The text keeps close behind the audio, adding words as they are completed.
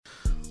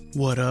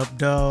What up,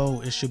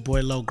 though? It's your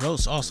boy Low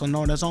Gross, also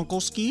known as Uncle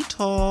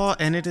Skeetar,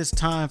 and it is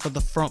time for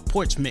the Front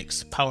Porch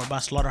Mix, powered by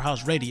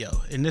Slaughterhouse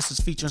Radio. And this is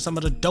featuring some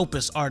of the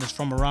dopest artists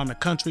from around the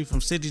country, from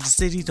city to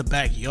city to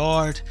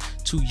backyard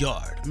to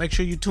yard. Make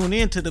sure you tune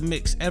in to the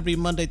mix every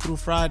Monday through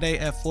Friday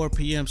at 4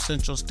 p.m.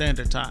 Central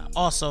Standard Time.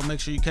 Also, make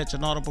sure you catch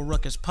an Audible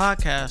Ruckus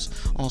podcast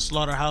on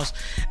Slaughterhouse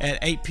at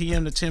 8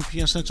 p.m. to 10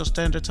 p.m. Central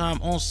Standard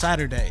Time on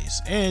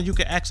Saturdays. And you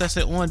can access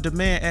it on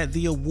demand at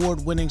the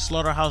award-winning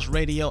Slaughterhouse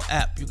Radio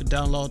app. You can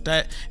download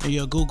that in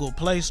your Google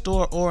Play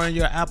Store or in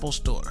your Apple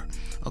Store.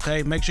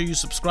 Okay, make sure you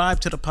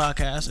subscribe to the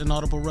podcast, an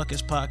Audible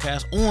Ruckus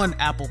podcast, on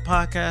Apple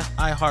Podcasts,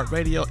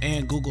 iHeartRadio,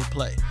 and Google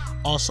Play.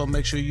 Also,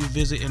 make sure you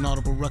visit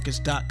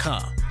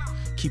inaudibleruckus.com.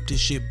 Keep this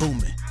shit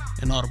booming.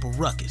 Inaudible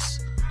Ruckus,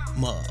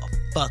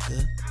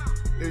 motherfucker.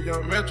 If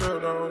young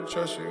Metro don't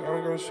trust you,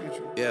 I'm gonna shoot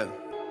you. Yeah.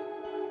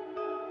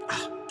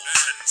 And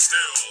still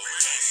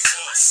we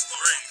must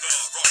bring the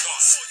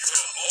ruckus to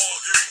all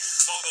you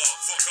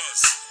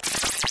motherfuckers.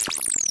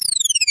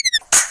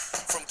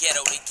 From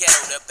ghetto to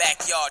ghetto, the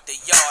backyard to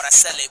yard, I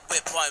sell it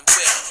whip on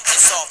whip,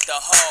 it's off the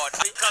hard.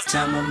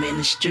 Time I'm in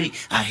the street,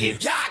 I hear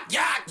Yak,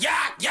 yak,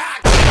 yak,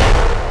 yak.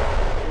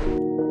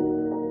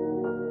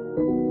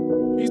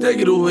 Please take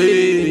it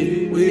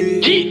away.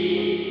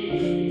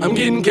 I'm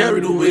getting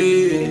carried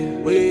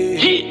away.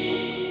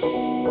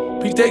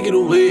 Please take it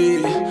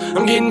away.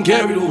 I'm getting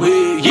carried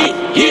away.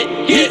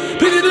 Please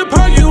take the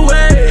party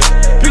away.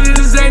 Please take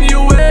the Zanny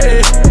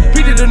away.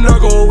 Please take the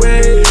narco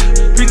away.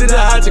 Please take the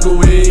hot take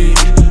away.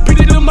 Please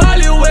take the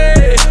Molly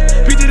away.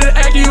 Please take the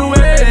Aki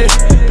away.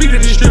 Please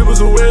take the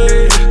strippers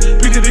away.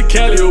 Please take the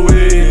Cali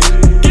away.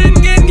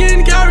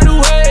 Getting carried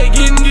away.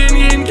 Getting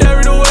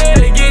carried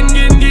away.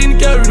 Getting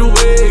carried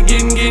away.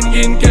 Getting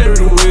carried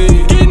away.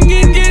 Getting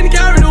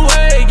carried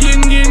away.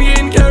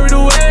 Getting carried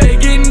away.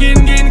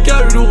 Getting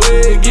carried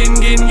away.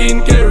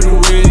 Getting carried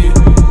away.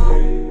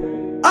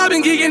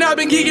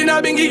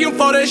 I've been geeking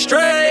for that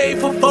straight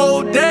for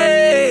 4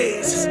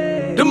 days.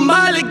 The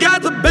Miley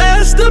got the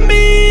best of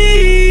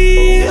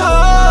me.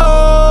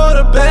 Oh,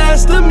 the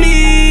best of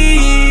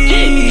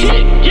me.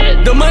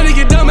 The money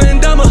get dumber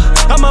and dumber.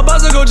 I'm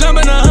about to go jump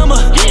in a Hummer.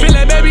 Feel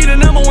like baby the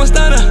 #1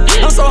 stunner.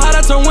 I'm so hot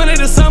I turn winter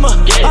to summer.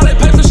 All that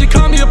pipes so she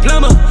call me a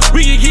plumber.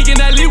 We get geeking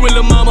that lead with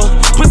lil' mama.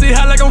 Pussy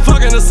hot like I'm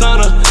fucking a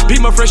sauna.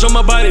 Beat my fresh on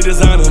my body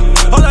designer.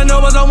 All I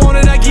know is I want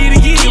it, I get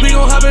it. We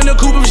gon' hop in the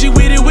coupe if she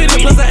with it.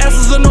 Plus her ass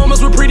is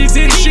enormous with pretty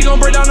titties. She gon'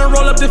 break down and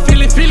roll up the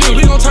Philly.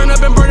 We gon' turn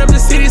up and burn up the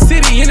city.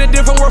 In a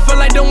different world, feel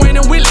like Dwayne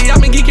and Willie. I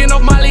been geeking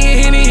off Molly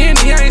and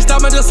Henny. I ain't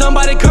stopping till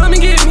somebody come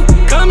and get me.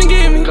 Come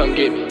get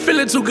me.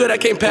 Feeling too good, I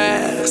can't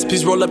pass.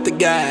 Please roll up the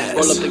gas.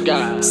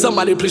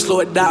 Somebody please slow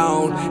it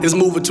down. It's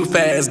moving too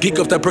fast. Geek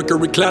off that perky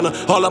recliner.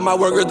 All of my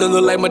workers they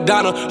look like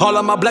Madonna. All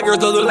of my black girls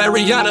they look like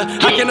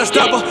Rihanna. I cannot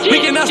stop her. We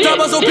cannot stop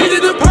her. So please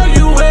take the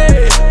perky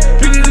away.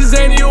 Please take the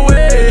Zanny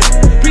away.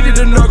 Please take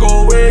the narco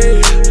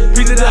away.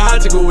 Please take the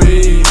hot take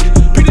away.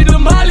 Please take the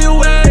Molly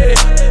away.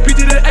 Please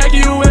take the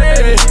Aki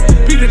away.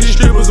 Please take the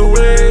strippers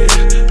away.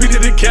 Please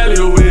take the Cali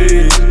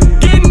away.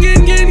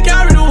 Getting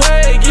carried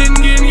away.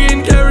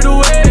 Getting carried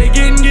away.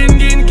 Getting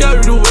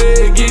carried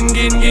away. Getting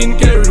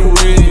carried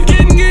away.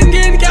 Getting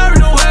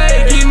carried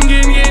away.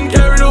 Getting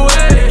carried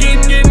away.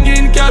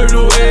 Getting carried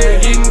away.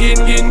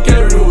 Getting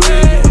carried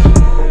away.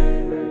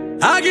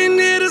 I can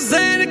hear the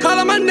Zanny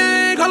calling my name.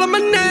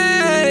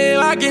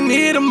 I can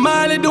hear the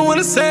Miley doing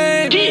the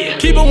same.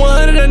 Keep it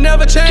 100 and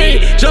never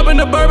change. Jumping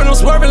the bourbon, I'm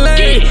swerving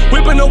lane.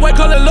 Whipping the white,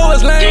 call it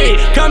Lois Lane.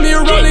 Call me a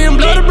rollie and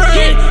blow the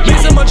brain.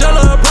 Mixing my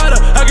jello and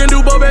Prada. I can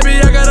do both, baby,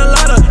 I got a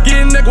lot of.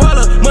 Getting that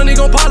guala, money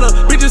gon' pile up.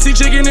 Bitches see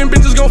chicken and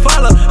bitches gon'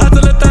 follow. I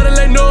tell her thought it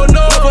like no.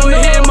 From the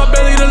hit in my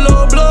belly, the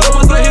low blow.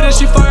 Once I hit it,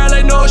 she fire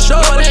like no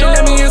show. They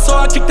let me in, so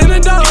I kicked in the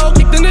door.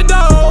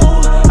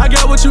 I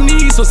got what you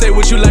need, so say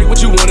what you like,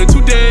 what you wanted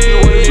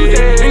today.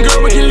 And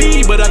girl, we can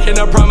leave, but I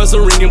cannot promise a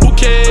ring and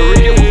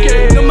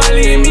bouquet. No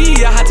Miley and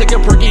me, I had to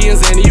get perky and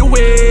Zanny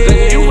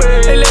away.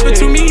 They left it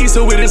to me,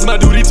 so it is my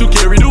duty to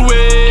carry the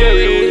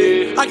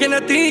way. I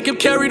cannot think if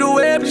carried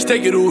away, please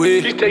take it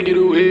away.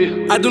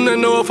 I do not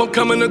know if I'm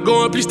coming or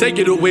going, please take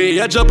it away.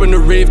 I jump in the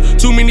rave,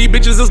 too many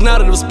bitches, it's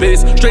not enough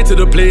space. Straight to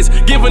the place,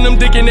 giving them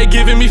dick and they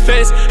giving me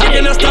face. I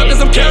cannot stop cause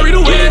I'm carried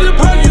away. Please take the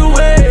perky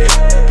away,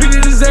 please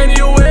take the Zanny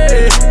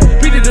away.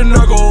 Please take the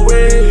narco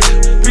away,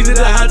 please take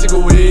the hot take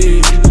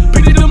away.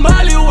 Please take the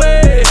Molly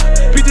away,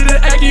 please take the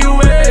Aki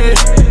away.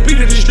 Please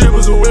take the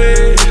strippers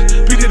away,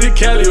 please take the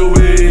Cali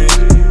away.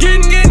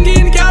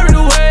 Getting carried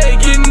away,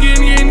 getting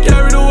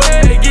carried away.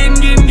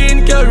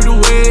 Getting carried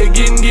away,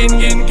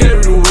 getting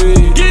carried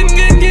away. Getting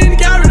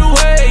carried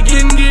away,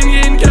 getting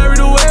carried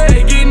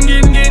away.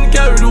 Getting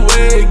carried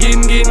away,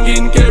 getting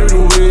carried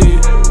away.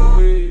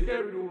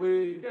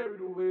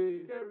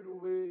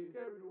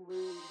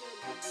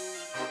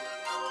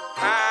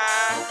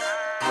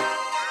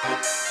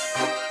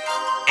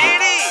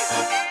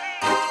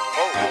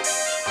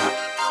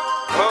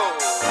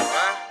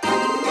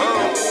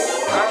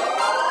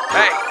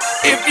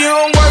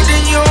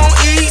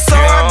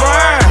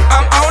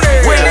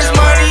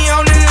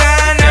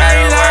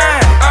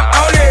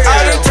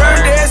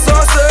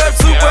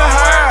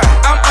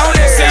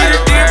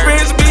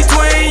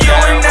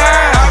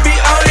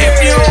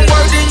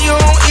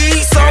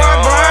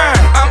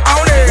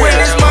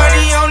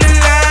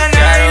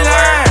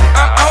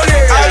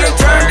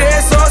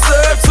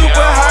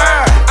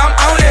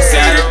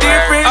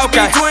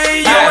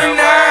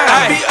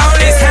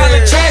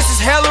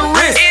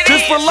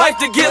 like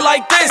to get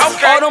like this.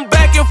 All them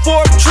back and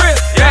forth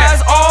trips,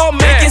 guys all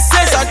making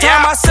sense. I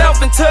turn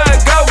myself into a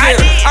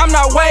go-getter. I'm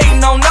not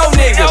waiting on no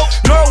nigga,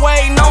 nor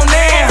waiting on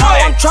them.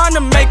 I'm trying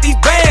to make these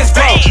bands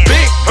grow.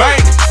 Big bank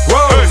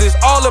rolls, it's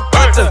all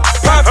about the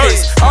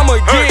profits. I'ma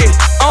get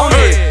on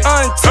it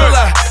until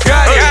I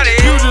got it.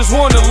 You just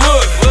wanna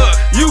look,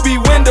 you be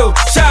window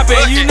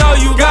shopping. You know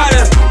you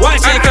gotta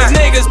watch it, cause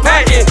niggas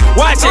packing.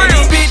 Watching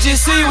these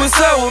bitches see what's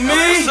up with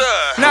me.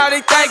 Now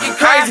they thinking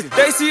crazy.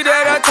 They see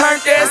that I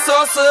turned that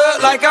salsa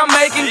up like I'm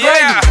making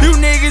gravy. You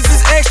niggas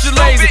is extra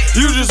lazy.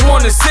 You just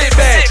wanna sit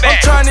back. I'm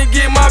trying to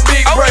get my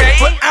big break,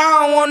 but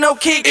I don't want no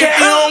Kit Kat.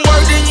 You don't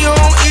work, then you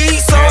don't eat,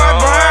 so I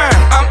burn.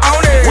 I'm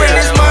on it. When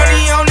there's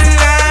money on the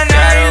line,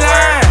 I ain't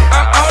lying.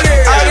 I'm on it.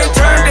 I done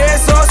turned that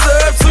salsa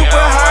up super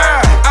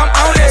high. I'm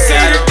on it. See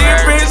the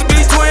difference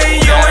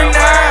between you and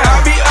I.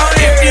 I be on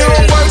it. If you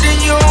don't work, then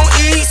you don't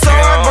eat, so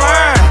I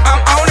burn.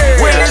 I'm on it.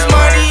 When there's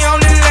money on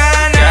the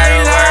line, I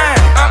ain't lying.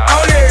 I'm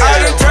on it. I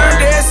done turned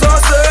that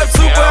salsa up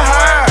super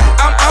high.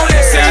 I'm on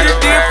it. See the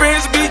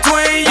difference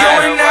between you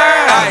and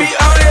I. I be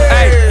on it.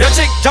 Hey, your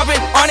chick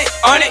jumping on it,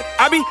 on it.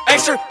 I be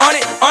extra on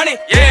it,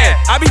 yeah.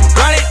 I be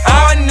grinding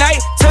all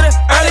night till the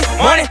early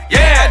morning,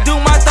 yeah. I do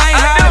my thing,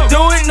 how I do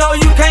it, no,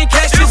 you can't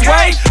catch this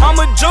wave. I'm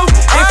a juke,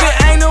 if it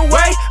ain't a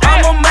way,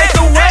 I'ma make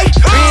a way.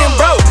 Being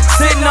broke,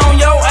 sitting on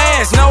your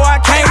ass, no,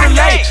 I can't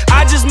relate.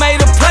 I just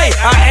made a play,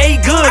 I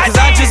ate good, cause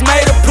I just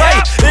made a play.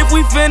 If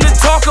we finna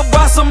talk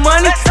about some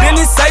money, then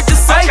it's safe to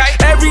say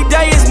every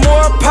day is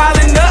more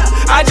piling up.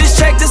 I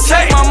just checked the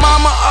safe, my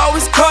mama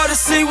always call to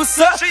see what's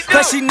up,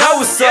 cause she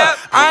know what's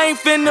up. I ain't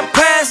finna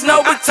pass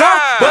no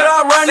baton, but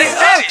I run it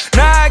up.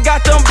 Now I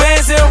got them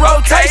bands in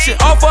rotation,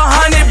 off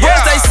 100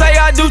 bucks. They say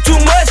I do too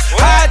much,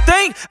 I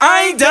think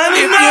I ain't done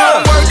enough. If you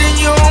don't work, then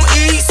you don't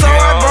eat, so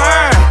I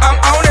burn. I'm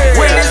on it.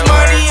 When there's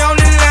money on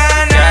the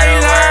line, I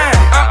ain't lying.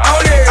 I'm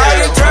on it. I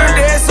done turned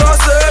that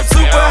salsa up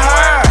super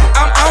high.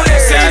 I'm on it.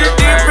 See the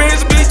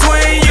difference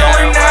between you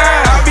and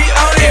I. I be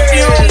on it. If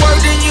you don't work,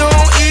 then you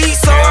don't eat,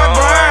 so I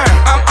burn.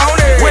 I'm on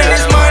it. When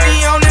there's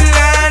money on the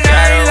line,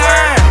 I ain't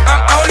lying.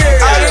 I'm on it.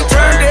 I done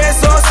turned that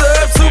salsa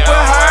up super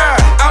high.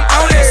 I'm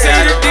on it. See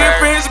the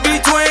difference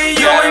between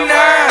you and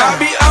I. I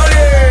be on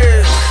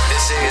it.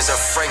 This is a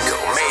Franco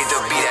made the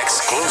beat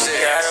exclusive.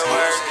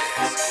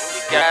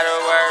 You gotta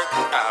work,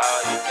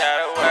 oh, you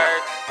gotta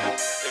work.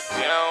 If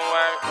you don't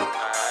work,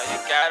 oh, you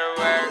gotta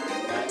work,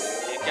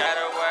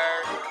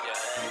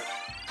 yeah.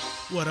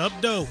 What up,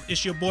 though?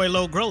 It's your boy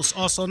Low Gross,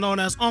 also known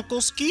as Uncle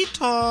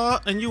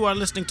Skeetar, and you are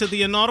listening to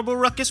the Inaudible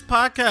Ruckus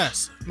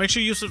Podcast. Make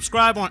sure you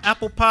subscribe on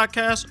Apple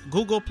Podcasts,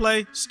 Google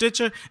Play,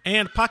 Stitcher,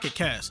 and Pocket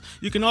Cast.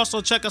 You can also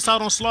check us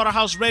out on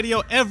Slaughterhouse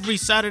Radio every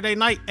Saturday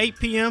night, 8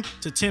 p.m.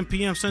 to 10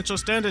 p.m. Central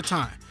Standard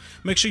Time.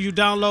 Make sure you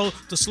download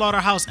the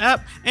Slaughterhouse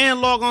app and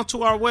log on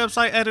to our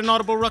website at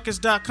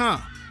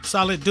inaudibleruckus.com.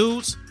 Solid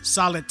dudes,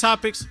 solid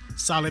topics,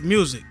 solid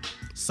music,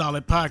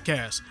 solid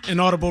podcast.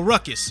 Inaudible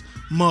Ruckus,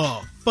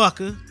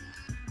 motherfucker.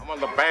 I'm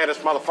one of the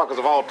baddest motherfuckers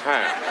of all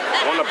time.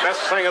 One of the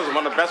best singers,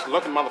 one of the best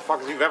looking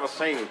motherfuckers you've ever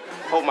seen.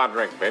 Hold my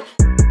drink, bitch.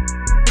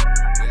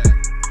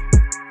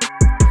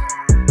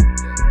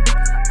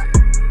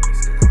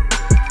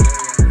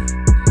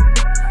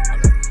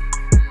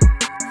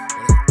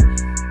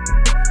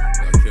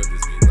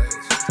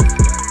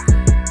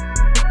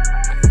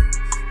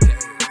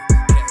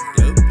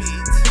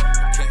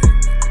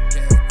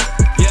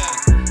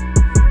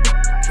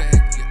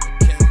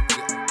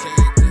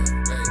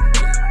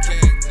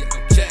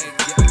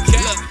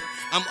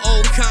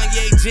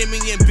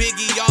 Jimmy and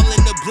Biggie all in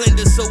the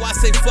blender, so I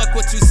say fuck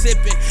what you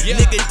sippin'.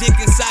 Nigga dick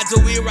inside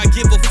your ear, I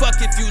give a fuck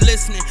if you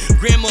listening.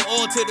 Grandma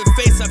all to the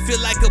face, I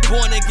feel like a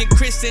born again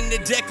Christian. The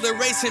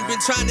declaration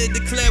been trying to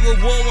declare a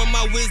war on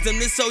my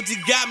wisdom. This OG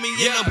got me,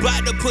 and I'm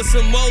about to put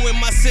some more in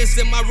my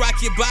system. I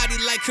rock your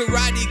body like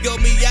karate, go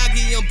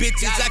Miyagi on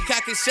bitches. I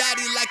cock a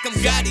shotty like I'm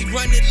Gotti,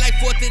 run it like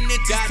 4th and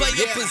inches. Play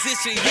your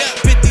position,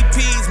 50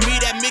 P's, me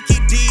that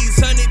Mickey D's,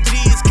 100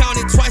 G's, count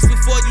it twice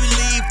before you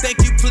leave.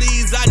 Thank you,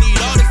 please, I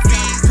need all the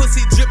fees.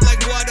 Pussy drip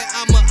like water,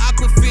 I'm a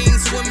aqua fiend.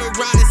 Swim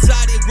around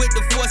inside it with the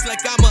force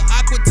like I'm a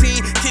aqua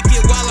teen. Kick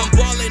it while I'm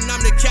ballin',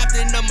 I'm the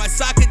captain of my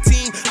soccer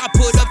team. I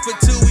put up for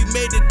 2, we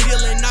made a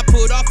deal and I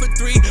put off for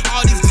 3.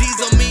 All these G's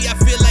on me, I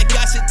feel like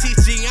I should teach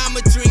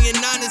geometry.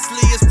 And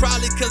honestly, it's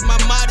probably cause my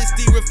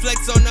modesty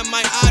reflects on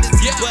my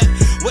odyssey. But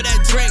what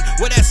that drink,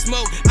 what that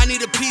smoke, I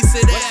need a piece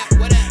of that.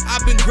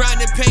 I've been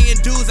grinding,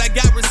 paying dues, I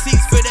got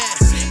receipts for that.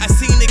 I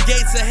seen the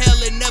gates of hell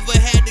and never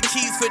had the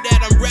keys for that.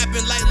 I'm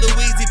rapping like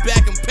Louise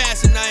back in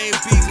passion, I ain't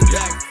beating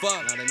back.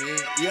 Fuck, know what I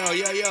mean? Yo,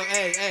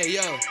 hey,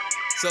 yo.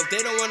 So if they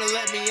don't wanna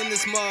let me in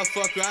this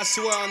motherfucker, I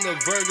swear on the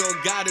Virgo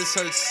goddess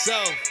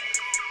herself,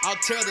 I'll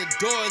tear the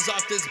doors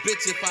off this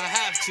bitch if I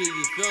have to,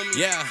 you feel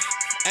me? Yeah.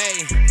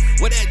 Ayy,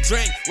 what that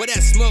drink, what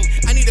that smoke,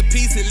 I need a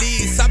piece of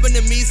leaves. Hopping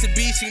the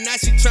Mitsubishi, now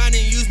she trying to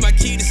use my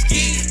key to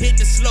ski.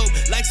 Hit the slope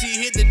like she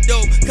hit the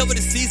dope, cover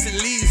the seats and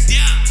leaves.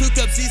 2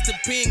 cups Easter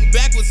pink,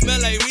 back would smell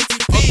like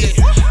Reese's Pieces.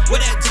 What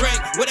that drink,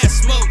 what that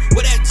smoke,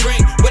 what that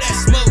drink, what that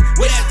smoke,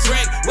 what that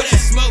drink, what that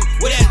smoke,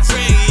 what that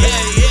drink,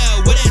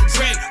 yeah, what that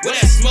drink, what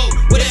that smoke.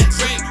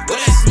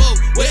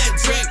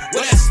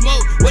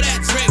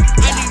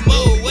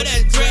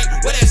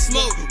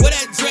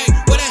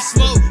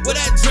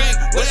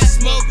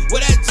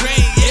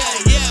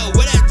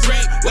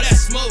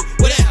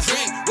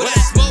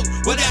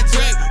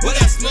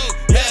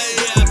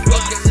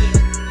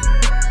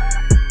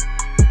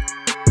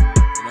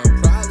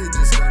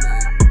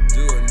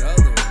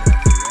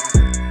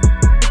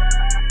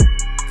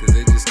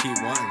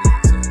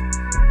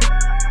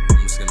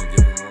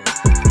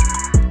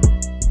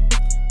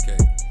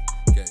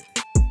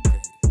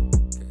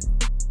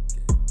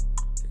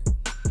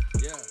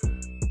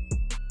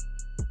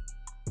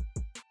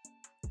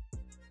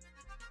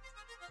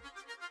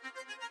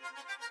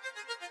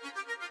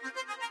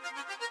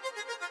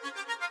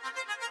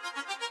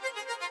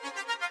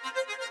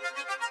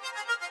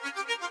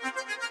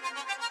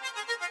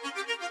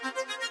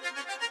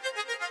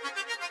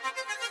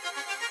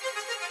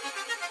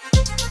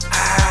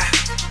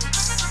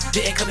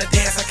 Didn't come to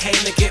dance, I came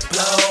to get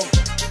blown.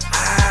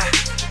 I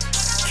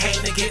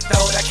came to get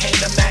throwed, I came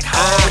to Mac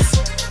hoes.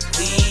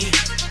 We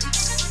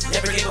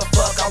never gave a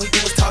fuck, all we do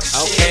is talk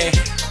shit.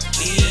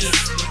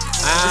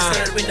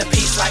 Disturbing the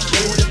peace like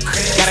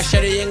Ludacris. Gotta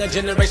show the younger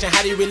generation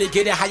how do you really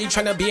get it. How you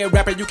tryna be a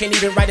rapper, you can't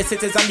even write a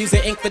sentence. I'm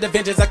using ink for the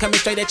vengeance, I'm coming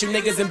straight at you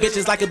niggas and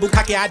bitches like a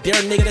bukkake. I dare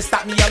a nigga to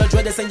stop me, all the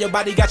dreaders in your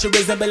body got you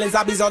resembling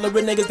zombies. All the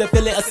real niggas that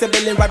feel it,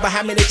 assembling right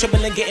behind me, they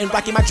trembling, getting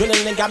rocky. My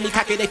adrenaline got me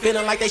cocky, they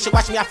feeling like they should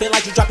watch me. I feel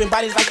like you dropping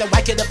bodies like the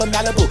white kid up in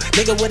Malibu.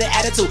 Nigga with an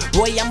attitude,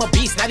 boy I'm a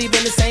beast, not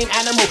even the same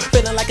animal.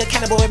 Feeling like a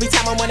cannibal every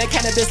time I'm on that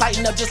cannabis,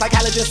 lighting up just like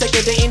halogen,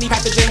 sicker than any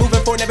pathogen.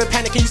 Moving forward, never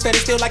panicking, you steady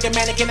still like a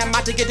mannequin. I'm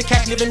out to get the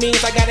cash, living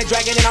means I got a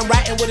dragon and I'm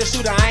riding with a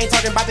shooter. I ain't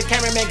talking about the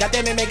cameraman,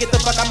 goddamn it man, get the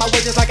fuck out my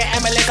way just like an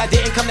ambulance. I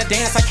didn't come to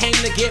dance, I came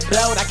to get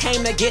blowed, I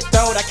came to get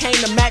throwed, I came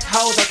to Mac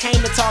hoes, I came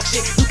to talk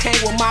shit. You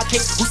came with my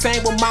kicks, who sang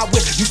with my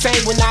whip, you sang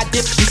when I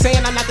dip. You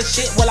saying I'm not the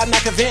shit, well I'm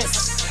not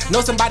convinced.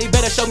 Know somebody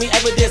better show me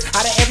evidence.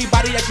 Out of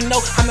everybody that you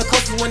know, I'm the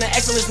closest one to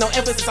excellence, no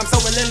emphasis. I'm so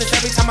relentless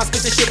every time I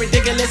spit this shit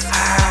ridiculous.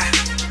 I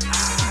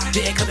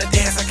didn't come to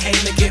dance, I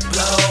came to get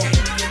blown.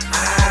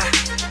 I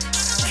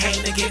came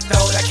to get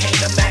throwed, I came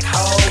to Mac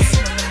hoes.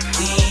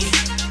 We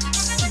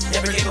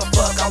never gave a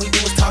fuck, all we do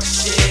is talk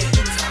shit.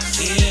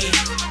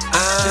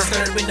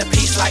 Disturbing the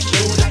peace like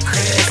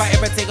Ludacris. If I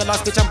ever take a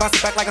loss, bitch, I'm bouncing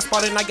back like a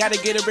Spartan. I gotta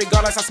get it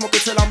regardless, I smoke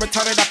it till I'm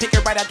retarded. I pick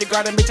it right out the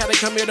garden, bitch, I done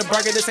come here to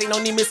bargain. This ain't no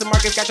need missing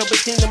markets, got your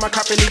bitch clean in my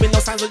carpet, leaving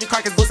no signs on your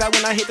carcass. Bullseye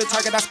when I hit the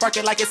target, I spark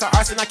it like it's an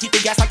arson. I keep the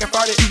gas like I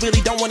farted. You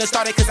really don't wanna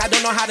start it, cause I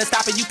don't know how to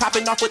stop it. You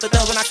popping off with the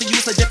thugs when I see you,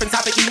 it's a different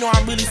topic. You know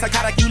I'm really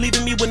psychotic, you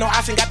leaving me with no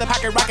option. Got the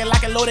pocket rocket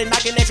like a loaded,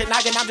 knocking at your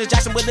noggin. I'm just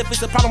Jackson with if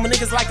it's a problem with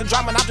niggas like the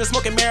drama. I'm just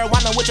smoking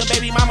marijuana with your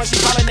baby mama. She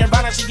calling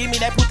Nirvana, she give me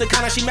that puta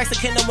kana. She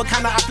Mexican and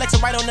Wakanda, I flex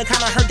it right on the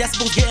counter. Her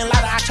decibels getting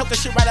louder, I choke the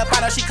shit right up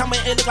out her. She coming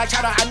in, look like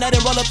chowder. I nut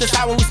and roll up the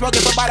sour. We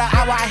smoking for about an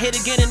hour. I hit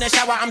again in the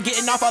shower. I'm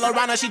getting off all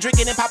around her. She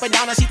drinking and popping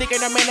down her. She thinking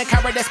her man a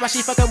coward. That's why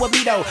she fucking with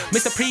me though.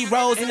 Mr.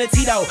 Pre-Rolls in the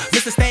Tito.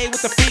 Mr. Stay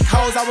with the freak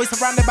hoes. Always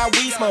surrounded by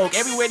weed smoke.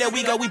 Everywhere that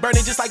we go, we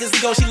burning just like a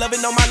ego. She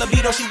loving on my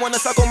libido. She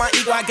wanna suck on my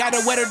ego. I got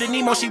her wetter than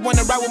Nemo. She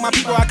wanna ride with my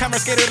people. I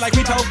confiscated like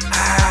repo.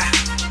 I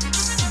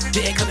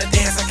didn't come to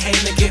dance. I came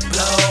to get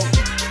blown.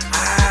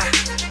 I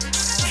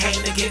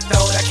came to get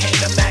throwed. I came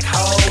to Mac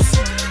hoes.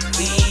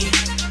 We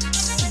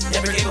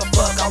never gave a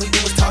fuck, all we do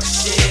is talk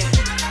shit.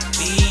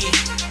 We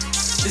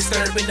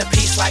disturbing the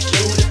peace like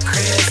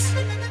Ludacris.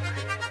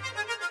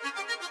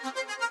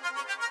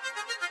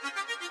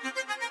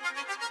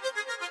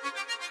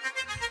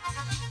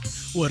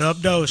 What up,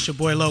 though? It's your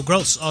boy Low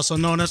Gross, also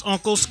known as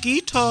Uncle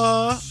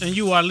Skeetar, and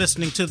you are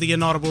listening to the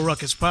Inaudible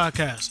Ruckus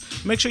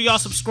podcast. Make sure y'all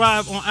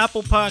subscribe on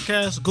Apple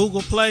Podcasts,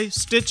 Google Play,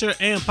 Stitcher,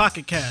 and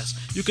Pocket Cast.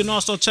 You can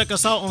also check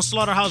us out on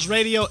Slaughterhouse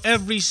Radio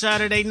every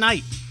Saturday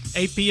night,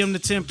 8 p.m. to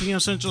 10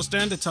 p.m. Central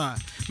Standard Time.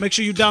 Make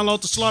sure you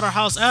download the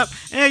Slaughterhouse app,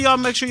 and y'all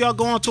make sure y'all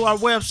go onto our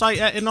website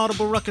at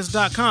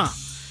inaudibleruckus.com.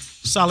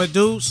 Solid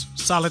dudes,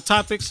 solid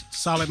topics,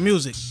 solid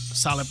music,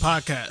 solid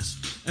podcast.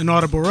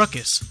 Inaudible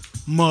Ruckus,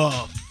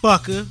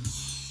 motherfucker.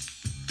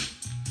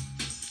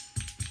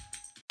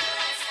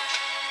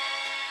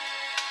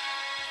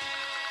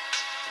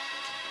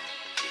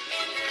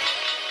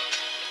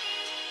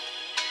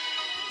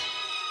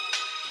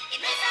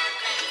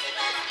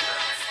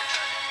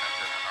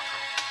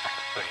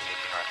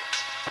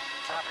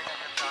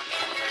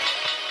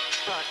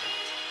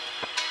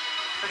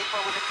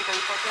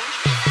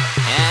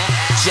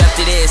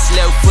 Jumped it ass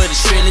slow for the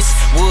trillers.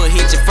 Would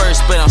hit you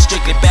first, but I'm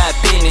strictly about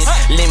business.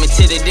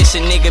 Limited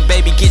edition, nigga,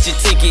 baby, get your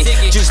ticket.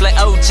 Juice like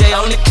OJ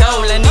on the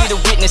cold, I need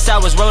a witness. I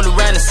was rolling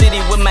around the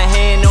city with my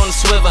hand on the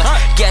swivel.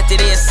 Got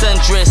that ass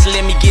sundress,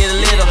 let me get a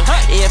little.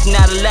 If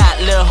not a lot,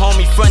 little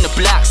homie from the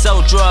block.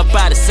 So draw up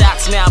by the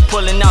socks, now I'm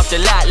pulling off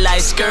the lot like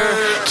skirt.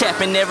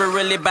 Capping never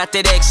really about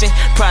that action.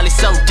 Probably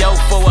so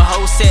dope for a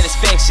whole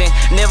satisfaction.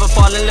 Never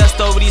fall in lust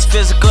over these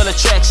physical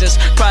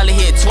attractions. Probably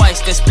hit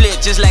twice, then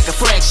split just like a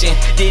fraction.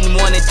 Didn't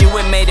wanna do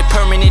it, made a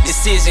permanent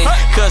decision.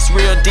 Cuss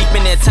real deep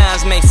and at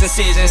times makes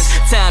incisions.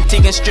 Time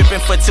ticking, stripping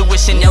for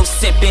tuition, no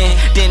sipping.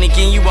 Then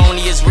again, you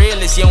only as real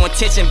as your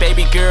intention,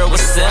 baby girl,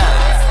 what's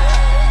up?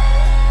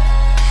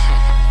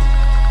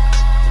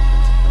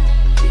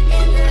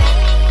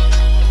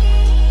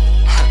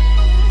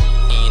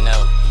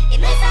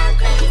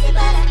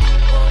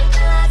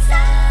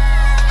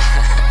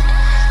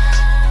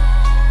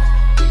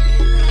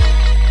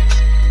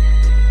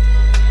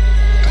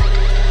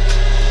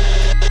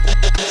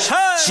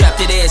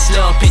 Dropped it ass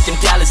slow and pick them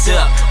dollars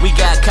up. We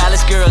got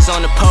college girls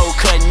on the pole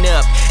cutting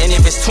up. And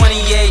if it's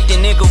 28,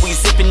 then nigga, we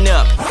zipping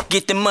up.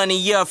 Get the money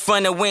up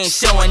front and we ain't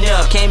showing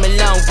up. Came a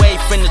long way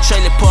from the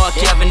Trailer Park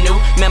Avenue.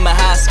 Remember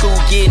high school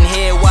getting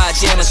head while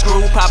jamming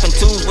screw. Popping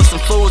tools with some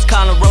fools,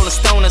 calling rolling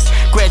stoners.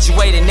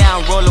 Graduated, now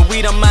I'm rolling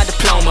weed on my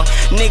diploma.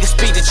 Niggas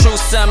speak the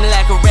truth, something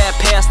like a rap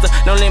pastor.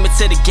 No limit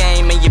to the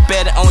game and you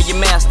better own your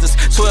masters.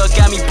 12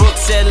 got me booked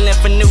settling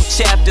for new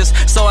chapters.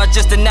 So I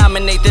just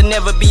denominate, there'll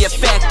never be a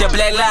factor.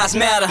 Black lives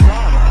matter.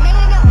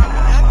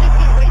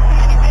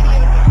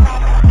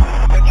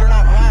 But you're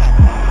not black.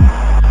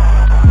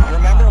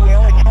 Remember, we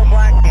only kill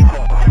black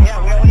people.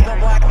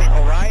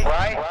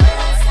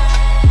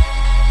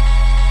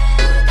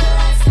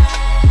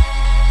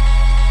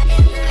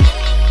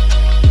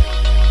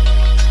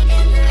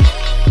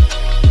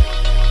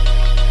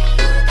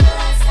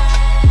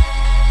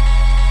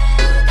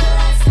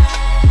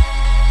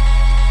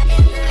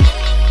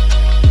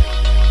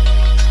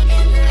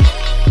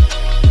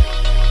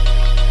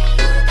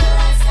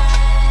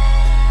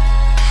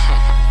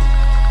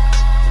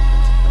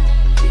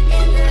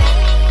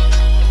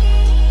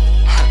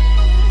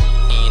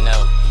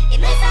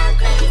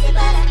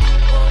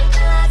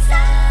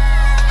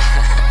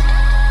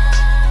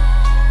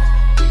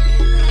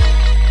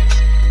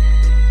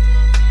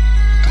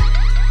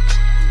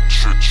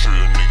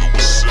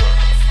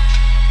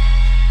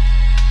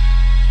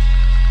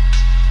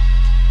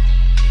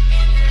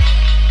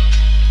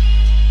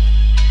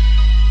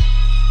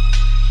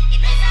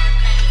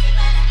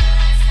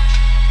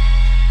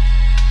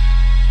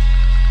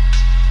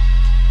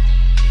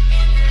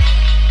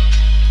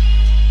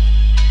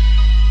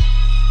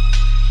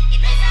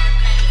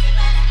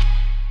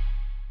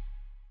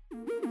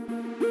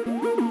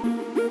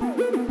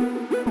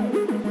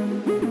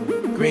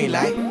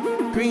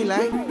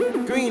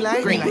 green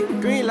light, green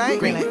light, green light,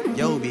 green light.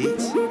 Yo,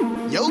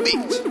 bitch. Yo,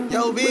 bitch.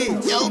 Yo,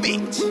 bitch. Yo,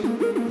 bitch.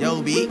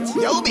 Yo, bitch.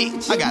 Yo,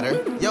 bitch. I got her.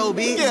 Yo,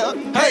 bitch. Yeah.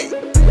 Hey.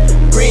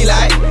 Green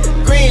light,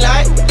 green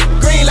light,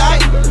 green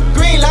light,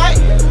 green light,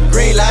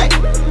 green light,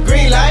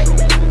 green light,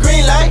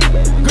 green light,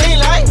 green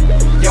light.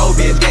 Yo,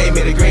 bitch gave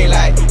me the green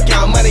light.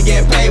 Count money,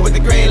 getting paid with the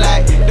green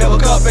light. Double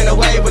cup in a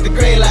wave with the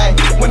green light.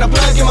 When I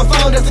plug in my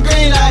phone, that's the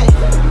green light.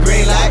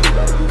 Green light,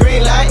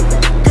 green light,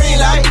 green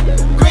light,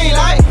 green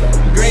light,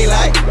 green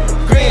light,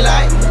 green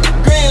light,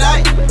 green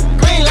light,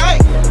 green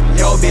light.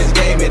 Yo, bitch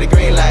gave me the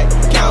green light.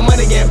 Count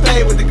money, getting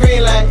paid with the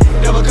green light.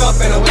 Double cup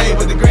in a wave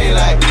with the green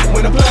light.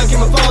 When I plug in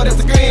my phone, that's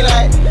the green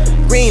light.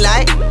 Green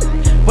light.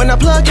 When I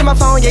plug in my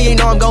phone, yeah, you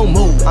know I'm gon'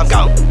 move. I'm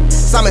gone.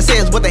 Simon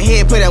Says with the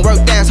head, put in work,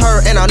 that's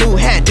her, and I knew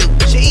had to.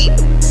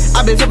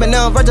 I been flipping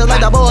them virtuals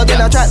like the boys in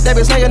the trap, they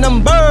been slinging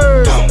them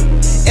birds.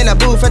 In the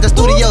booth at the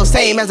studio,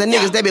 same as the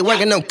niggas, they be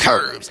working them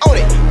curves. On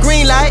it,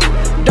 green light,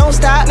 don't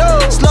stop, no,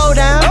 slow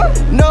down,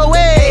 no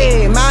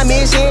way. My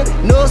mission,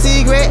 no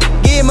secret,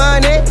 get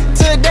money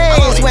today.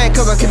 Swag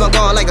cover, keep on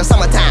going like the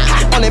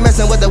summertime. Only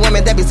messing with the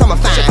women that be summer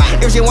fine.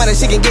 If she want it,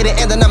 she can get it,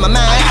 and then I'm mine.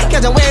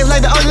 Catching waves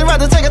like the ocean,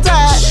 rather take a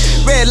tide.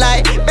 Red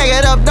light, back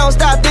it up, don't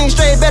stop, think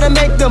straight, better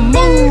make the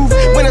move.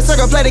 When the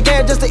circle play the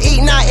game just to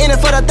eat, not in it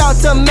for the thought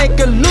to make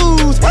her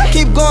lose.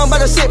 Keep going,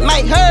 but the shit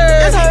might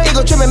hurt.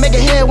 Eagle tripping, make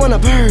a head one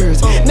of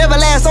birds. Never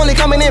last, only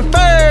coming in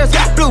first.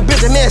 Blue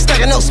Benjamin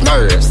stuck in no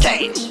smurfs. So,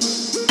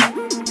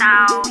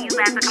 you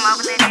better come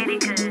over there, daddy,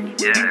 cause you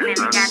really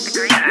got the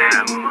green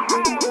light. I'm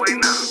on my way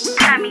now.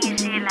 I mean,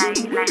 shit,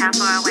 like how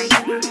far away?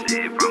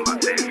 Shit, from about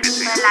 10,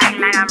 15. But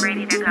like I'm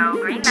ready to go.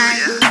 Green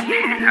light.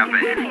 How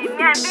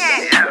fast?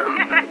 Yeah.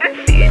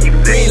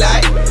 Green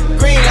light,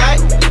 green light,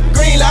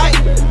 green light,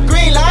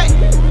 green light,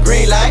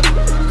 green light,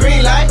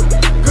 green light,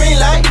 green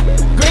light,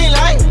 green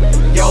light.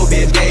 Yo,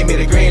 bitch gave me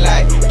the green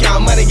light.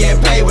 Count money,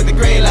 getting paid with the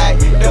green light.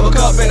 Double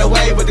cup in a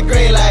wave with the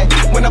green light.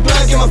 When I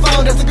plug in my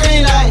phone, that's the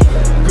green light.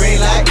 Green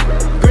light,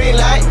 green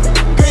light,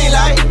 green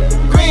light,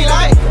 green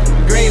light,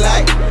 green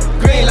light,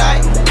 green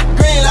light,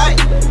 green light,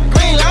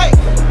 green light.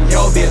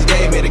 Yo, bitch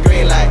gave me the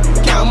green light.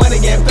 Count money,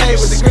 getting paid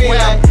with the green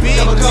light.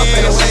 Double cup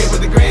in a wave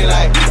with the green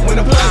light. When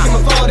I plug in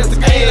my phone, that's the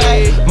green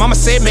light. Mama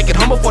said make it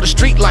humble for the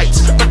street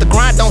lights, but the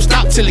grind don't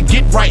stop till it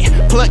get right.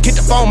 Plug, hit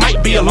the phone,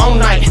 might be a long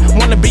night.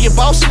 Wanna be a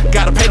boss,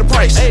 gotta pay the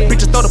price.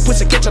 Bitches throw the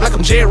pussy, catch it like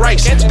I'm Jerry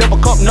Rice. Double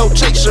cup, no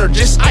chaser,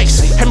 just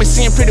ice. Had me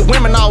seeing pretty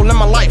women all in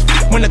my life.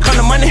 When it come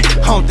to money,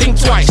 I don't think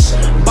twice.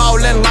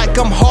 Ballin' like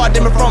I'm hard,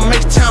 them from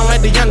H-Town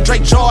like the young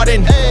Drake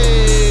Jordan.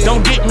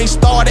 Don't get me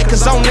started,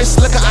 cause on this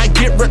liquor I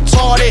get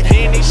retarded.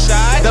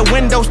 The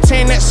windows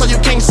tinted so you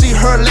can't see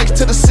her legs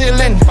to the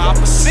ceiling.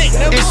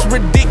 It's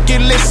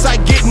ridiculous, I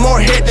get more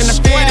head than a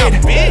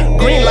fitted.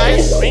 Green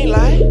light, green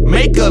light.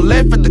 Make a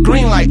left at the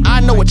green light.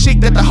 I know a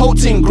chick that the whole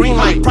team green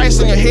light. Price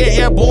on your head,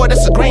 yeah boy,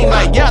 that's a green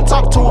light. Yeah, I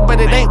talk to her, but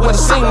it ain't what it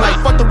seem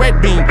like. Fuck the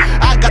red beam,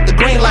 I got the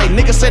green light.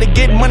 Niggas say they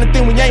get money,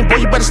 thing we ain't, boy,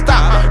 you better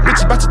stop.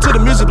 Bitches bout you to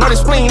the music, blow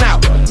this spleen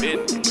out.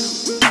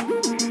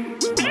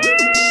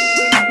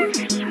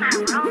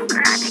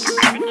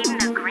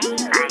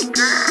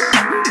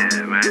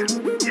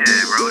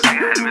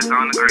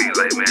 On the green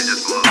light, man,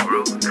 just for a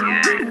bro.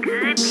 Yeah.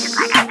 Goodness,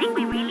 like I think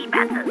we really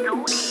about to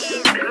do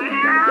this.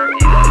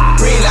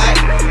 Green light,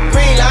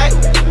 green light,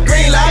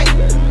 green light,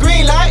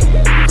 green light,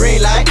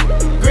 green light,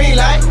 green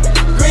light,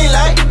 green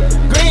light,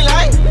 green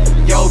light.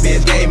 Yo,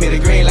 bitch gave me the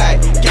green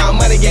light. Count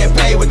money, getting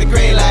paid with the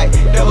green light.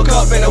 Double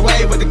cup in a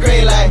wave with the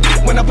green light.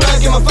 When I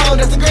plug in my phone,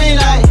 that's the green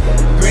light.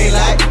 Green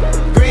light,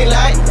 green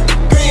light,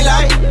 green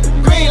light,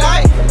 green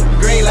light,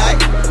 green light,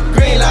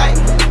 green light,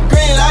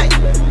 green light,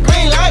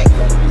 green light.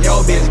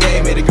 Yo, bitch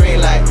gave me the green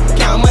light.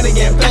 Count money,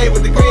 getting paid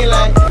with the green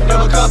light.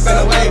 Double cup in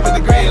a wave with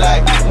the green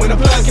light. When I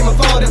plug in my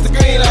phone, that's the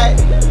green light.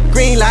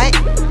 Green light.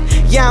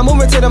 Yeah, I'm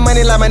moving to the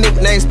money like my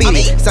nickname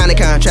Speedy. Signing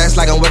contracts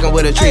like I'm working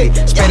with a treaty.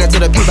 Spread it to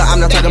the people, I'm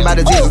not talking about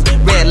the Jesus.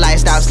 Red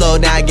light, stop, slow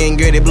down, getting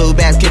gritty. Blue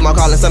bass, keep on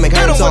calling, stomach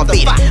hurt, so I'm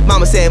feeding.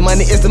 Mama said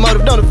money is the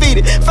motive, don't defeat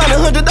it. Find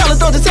 $100,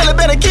 don't you tell it,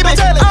 better keep it.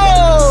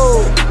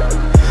 Oh!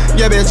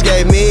 Your bitch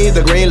gave me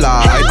the green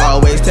light.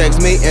 Always text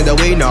me in the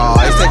wee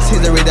night. Sex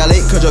history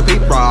delete, cause your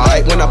peep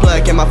right. When I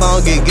plug in my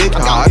phone, get good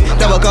card.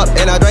 Double cup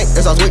and I drink,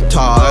 it's all sweet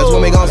toys.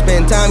 When we gon'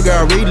 spend time,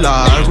 girl,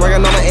 realize.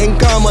 Working on my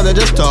income, other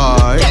just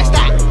toys.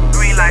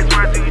 Green lights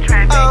work through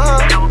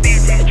traffic. No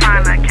bitch is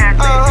tryna catch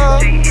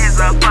me. She is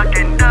a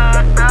fucking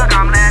duck.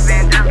 I'm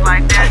laughing just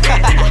like that.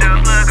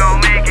 The plug gon'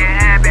 make it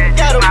happen.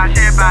 My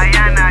ship, I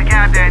am the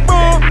captain.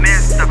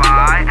 Mr.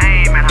 Boy,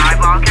 aiming high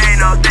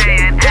volcano,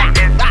 staying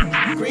active.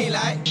 Green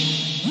light.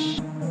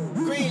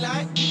 Green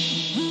light.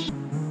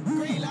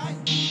 Green light.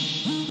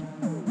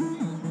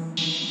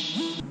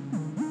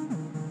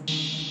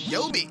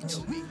 Yo, bitch.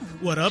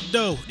 What up,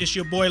 though? It's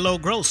your boy Low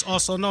Gross,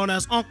 also known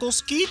as Uncle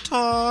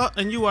Skeetar,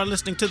 and you are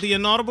listening to the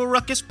Inaudible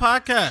Ruckus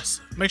Podcast.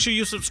 Make sure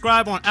you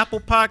subscribe on Apple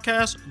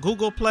Podcasts,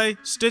 Google Play,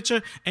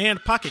 Stitcher,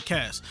 and Pocket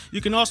Cast.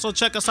 You can also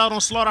check us out on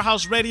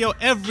Slaughterhouse Radio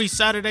every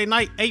Saturday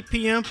night, 8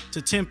 p.m.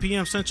 to 10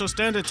 p.m. Central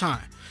Standard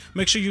Time.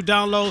 Make sure you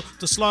download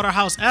the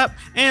Slaughterhouse app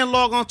and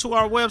log on to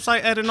our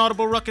website at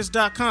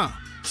inaudibleruckus.com.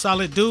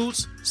 Solid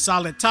dudes,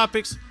 solid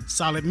topics,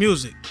 solid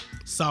music,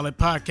 solid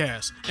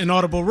podcast.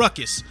 Inaudible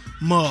Ruckus,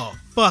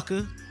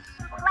 motherfucker.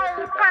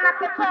 Count up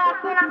the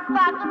cash and I'm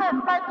stacking it,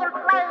 making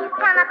plays.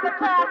 Count up the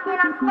cash and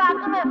I'm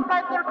stacking it,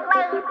 making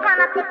plays.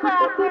 Count up the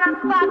cash and I'm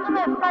stacking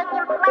it,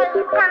 making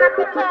plays. Count up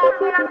the cash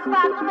and I'm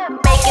stacking it,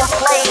 making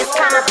plays.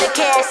 Count up the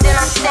cash and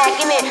I'm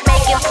stacking it,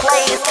 making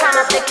plays. Count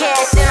up the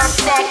cash and I'm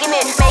stacking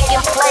it,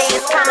 making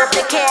plays. Count up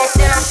the cash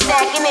and I'm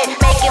stacking it,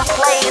 making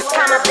plays.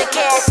 Count up the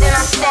cash and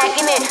I'm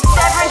stacking it.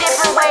 7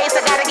 different ways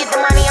I gotta get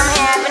the money, I'm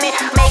having it,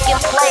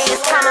 making plays.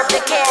 Count up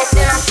the cash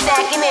and I'm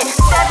stacking it.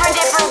 7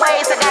 different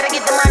ways I gotta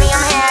get the money,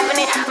 I'm having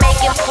it,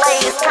 making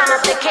plays. Count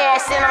up the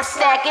cash and I'm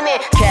stacking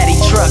it. Caddy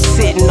truck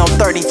sitting on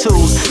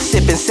 32s,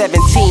 sipping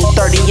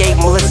 1738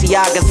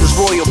 Balenciagas is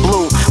royal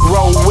blue.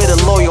 Roll with a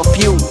loyal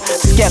few.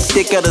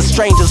 Skeptic of the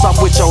strangers,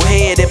 off with your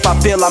head if I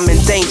feel I'm in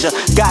danger.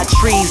 Got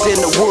trees in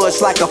the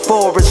woods like a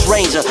forest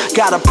ranger.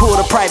 Gotta pull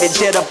the private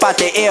jet up out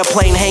the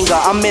airplane hangar.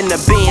 I'm in the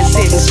Benz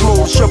sitting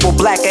smooth, triple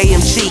black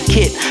AMG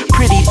kit.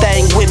 Pretty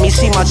thing with me,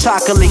 she my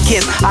chocolate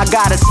kiss. I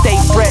gotta stay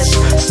fresh,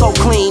 so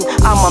clean,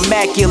 I'm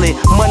immaculate.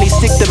 Money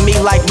stick to me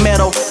like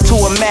metal to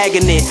a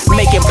magnet.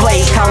 Making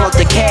plays, count up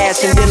the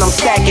cash and then I'm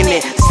stacking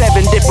it.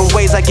 7 different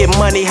ways I get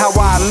money, how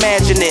I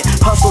imagine it.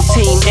 Hustle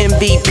team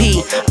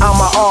MVP, I'm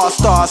an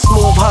all-star.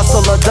 Smooth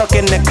hustler,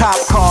 ducking the cop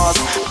cars.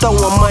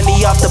 Throwing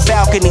money off the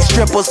balcony,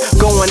 strippers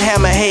going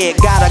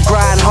hammerhead. Gotta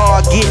grind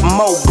hard, get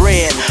more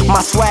bread.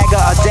 My swagger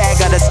a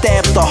dagger that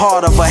stabs the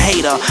heart of a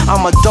hater.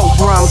 I'm a dope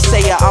rhyme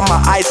sayer, I'm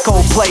an ice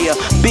cold player.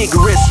 Big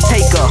risk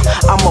taker,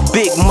 I'm a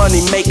big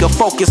money maker.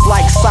 Focused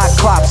like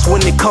Cyclops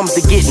when it comes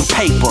to getting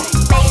paper.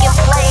 Making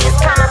plays,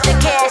 count up the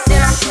cash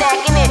and I'm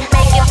stacking it.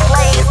 Making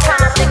plays,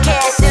 count up the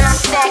cash and I'm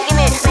stacking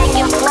it.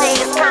 Making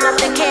plays, count up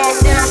the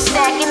cash and I'm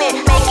stacking it.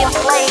 Making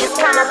plays,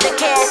 count up the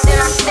cash and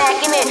I'm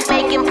stacking it.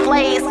 Making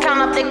plays,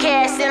 count up the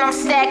cash and I'm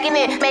stacking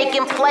it.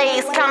 Making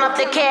plays, count up the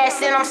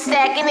cash and I'm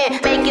stacking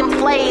it. Making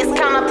plays,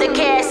 count up the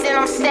cash and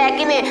I'm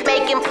stacking it.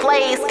 Making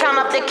plays, count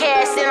up the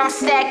cash and I'm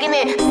stacking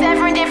it.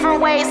 7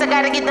 different ways I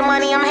gotta get the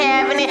money, I'm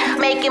having it.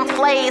 Making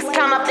plays,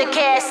 count up the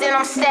cash and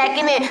I'm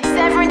stacking it.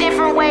 7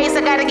 different ways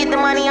I gotta get the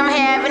money, I'm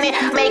having it.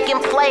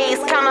 Making plays,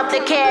 count up the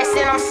cash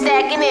and I'm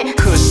stacking it.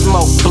 Kush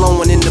smoke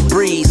blowing in the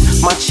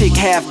breeze. My chick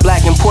half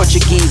black and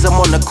Portuguese. I'm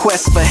on the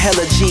quest for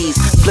hella G's.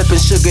 Flipping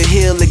Sugar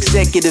Hill,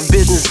 executive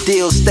business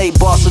deals. Stay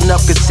bossing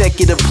up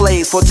consecutive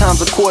plays. 4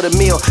 times a quarter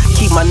meal.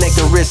 Keep my neck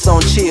and wrists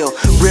on chill.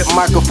 Rip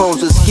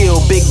microphones with skill.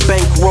 Big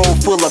bank roll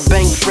full of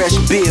bank fresh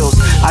bills.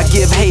 I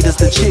give haters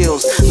the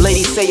chills.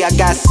 Ladies say I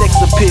got sex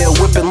appeal.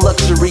 Whipping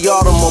luxury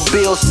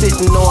automobiles.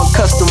 Sitting on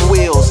custom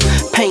wheels.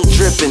 Paint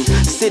dripping.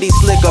 City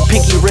slicker.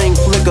 Pinky ring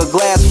flicker.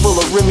 Glass full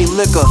of Remy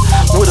liquor.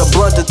 With a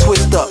blunt to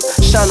twist up.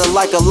 Shining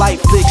like a light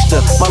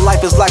fixture. My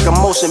life is like a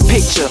motion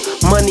picture.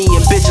 Money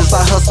and bitches.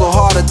 I hustle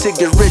harder to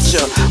get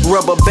richer.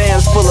 Rubber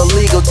bands full of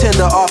legal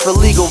tender off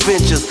illegal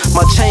ventures.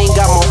 My chain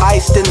got more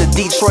ice than the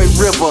Detroit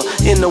River.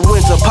 In the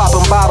winter,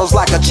 popping bottles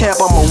like a champ,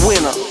 I'm a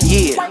winner.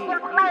 Yeah. Count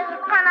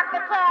up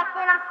the cash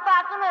and I'm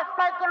stacking it.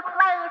 Making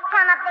plays,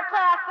 count up the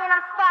cash and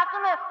I'm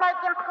stacking it.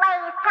 Making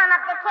plays, count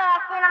up the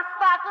cash and I'm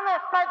stacking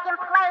it. Making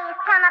plays,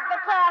 count up the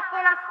cash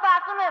and I'm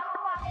stacking it.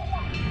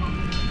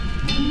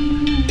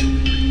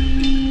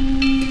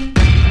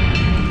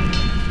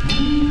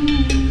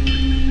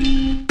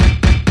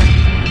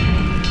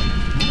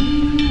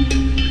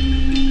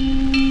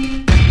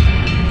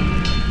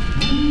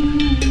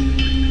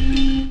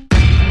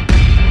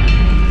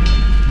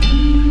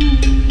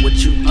 What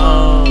you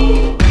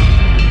own?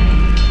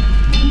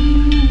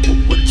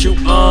 What you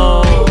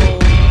own?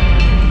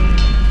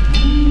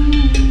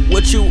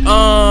 What you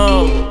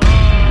own?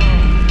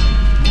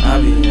 I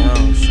be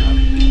on shit.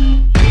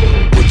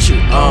 What you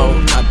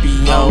own? I be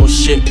on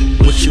shit.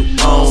 What you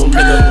own,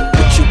 nigga?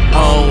 What you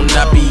own?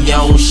 I be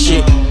on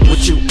shit.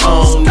 What you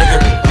own, nigga?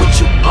 What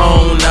you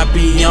own? I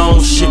be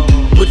on shit.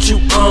 What you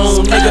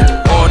own,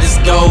 nigga? All this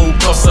gold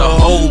costs a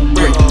whole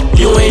brick.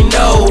 You ain't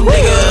know,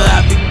 nigga.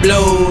 I be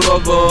blowed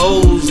over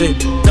O's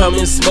it. Come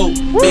and smoke,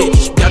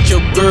 bitch. Got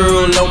your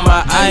girl on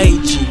my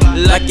IG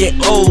like an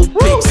old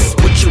pics.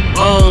 What you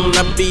own?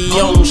 I be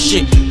on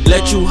shit.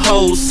 Let you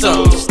hold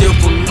something. Steal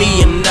from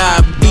me and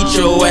I beat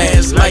your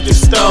ass like you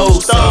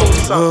stole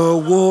something.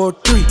 World War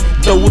III,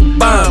 throw a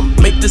bomb,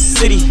 make the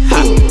city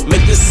hot,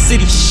 make the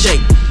city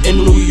shake. In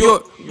New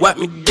York, watch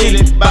me dig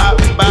it.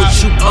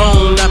 What you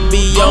own? I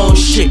be on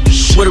shit.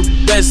 With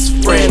a best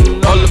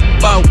friend, all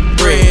about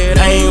bread.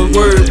 I ain't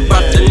worried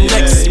about the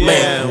next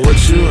man. What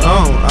you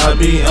own? I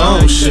be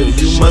on shit.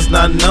 You must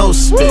not know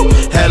spit.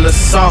 Hella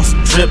sauce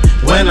drip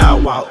when I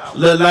walk.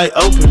 Look like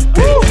open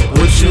pit.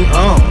 What you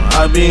own?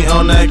 I be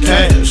on that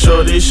cash.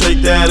 Shorty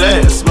shake that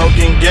ass.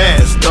 Smoking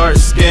gas. Dark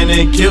skin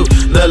and cute.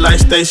 Look like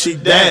Stacey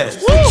Dash.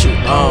 What you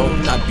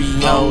own? I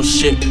be on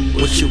shit.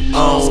 What you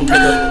own,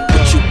 nigga?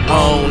 What you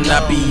own?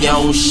 I be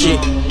on shit.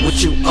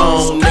 What you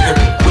own,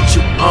 nigga? What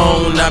you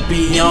own? I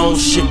be on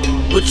shit.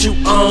 What you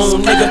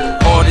own,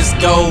 nigga? All this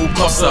gold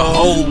costs a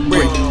whole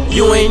brick.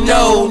 You ain't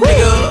know,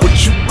 nigga.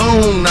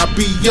 on, I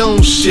be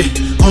on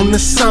shit on the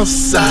south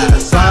side.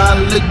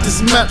 Violate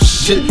this map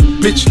shit,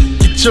 bitch,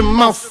 get your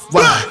mouth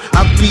wide.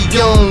 I be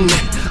on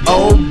it,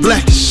 all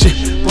black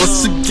shit,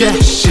 bust a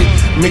gas shit,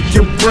 make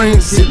your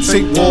brains hit,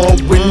 take war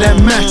when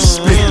that match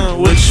spit.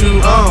 What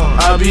you on?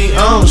 I be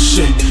on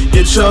shit,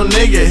 get your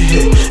nigga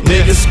hit.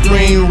 Niggas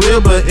scream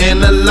real, but in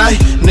the light,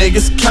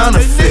 niggas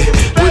counterfeit.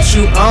 What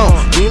you on?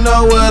 You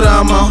know what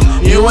I'm on,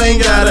 you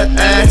ain't gotta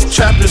ask.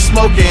 Trapped and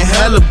smoking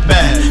hella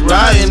bad,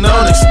 riding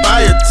on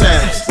expired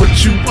tags.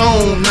 What you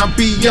on? I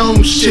be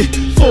on shit,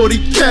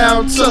 40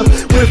 cal tuck.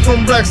 Went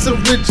from blacks to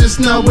riches,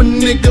 now a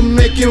nigga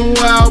making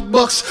wild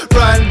bucks.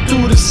 Riding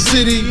through the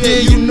city, yeah,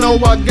 you know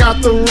I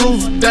got the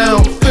roof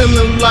down.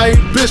 Feeling like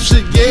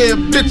Bishop, yeah,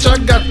 bitch, I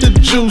got the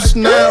juice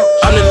now.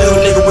 I'm the little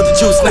nigga with the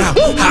juice now.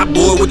 Hot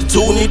boy with the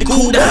tool, need to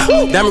cool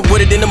down. Diamond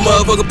wooded in the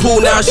motherfucker pool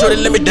now. Shorty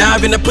let me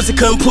dive in, that pussy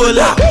couldn't pull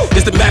out.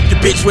 It's the map, the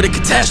bitch with a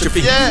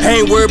catastrophe. I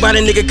ain't worried about a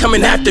nigga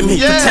coming after me.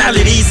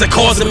 Fatalities are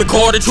causing me,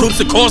 call the troops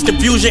to cause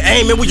confusion.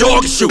 Aiming, we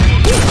all can shoot.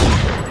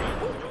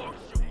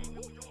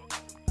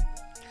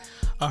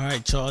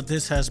 Alright, y'all,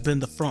 this has been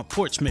the Front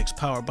Porch Mix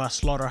powered by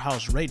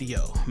Slaughterhouse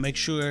Radio. Make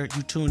sure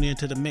you tune in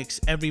to the mix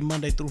every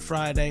Monday through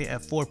Friday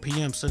at 4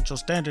 p.m. Central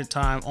Standard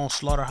Time on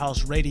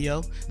Slaughterhouse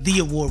Radio, the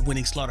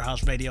award-winning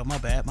Slaughterhouse Radio. My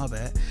bad.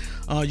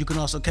 You can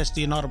also catch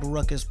the Inaudible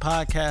Ruckus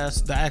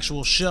podcast, the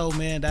actual show,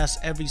 man. That's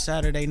every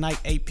Saturday night,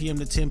 8 p.m.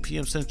 to 10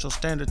 p.m. Central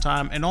Standard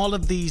Time. And all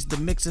of these, the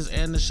mixes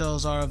and the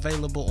shows, are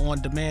available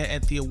on demand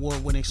at the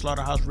award-winning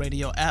Slaughterhouse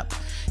Radio app.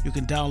 You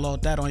can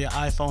download that on your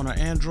iPhone or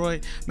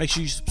Android. Make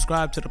sure you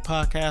subscribe to the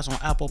podcast on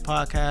Apple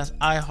Podcasts,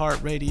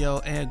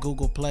 iHeartRadio, and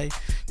Google Play.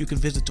 You can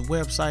visit the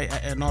website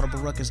at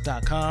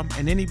inaudibleruckus.com.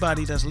 And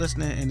anybody that's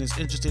listening and is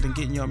interested in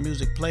getting your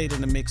music played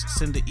in the mix,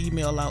 send an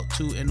email out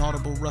to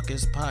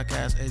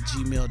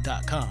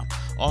inaudibleruckuspodcast@gmail.com.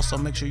 Also,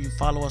 make sure you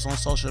follow us on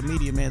social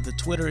media, man. The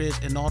Twitter is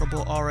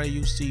Inaudible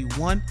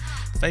RAUC1.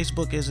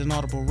 Facebook is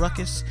Inaudible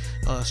Ruckus,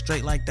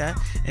 straight like that.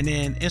 And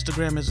then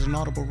Instagram is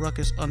Inaudible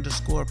Ruckus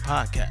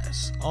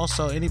 _podcast.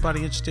 Also,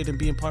 anybody interested in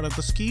being part of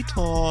the Ski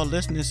Tour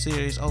listening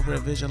series over at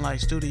Vision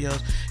Light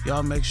Studios,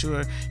 y'all make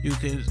sure you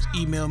can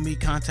email me,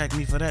 contact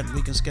me for that, and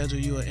we can schedule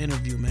you an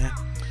interview, man.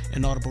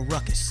 Inaudible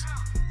Ruckus,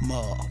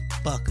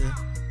 motherfucker.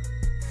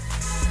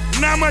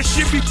 Now my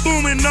shit be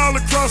booming all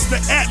across the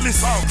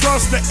Atlas,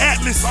 across the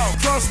Atlas,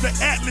 across the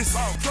Atlas,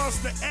 across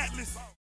the Atlas.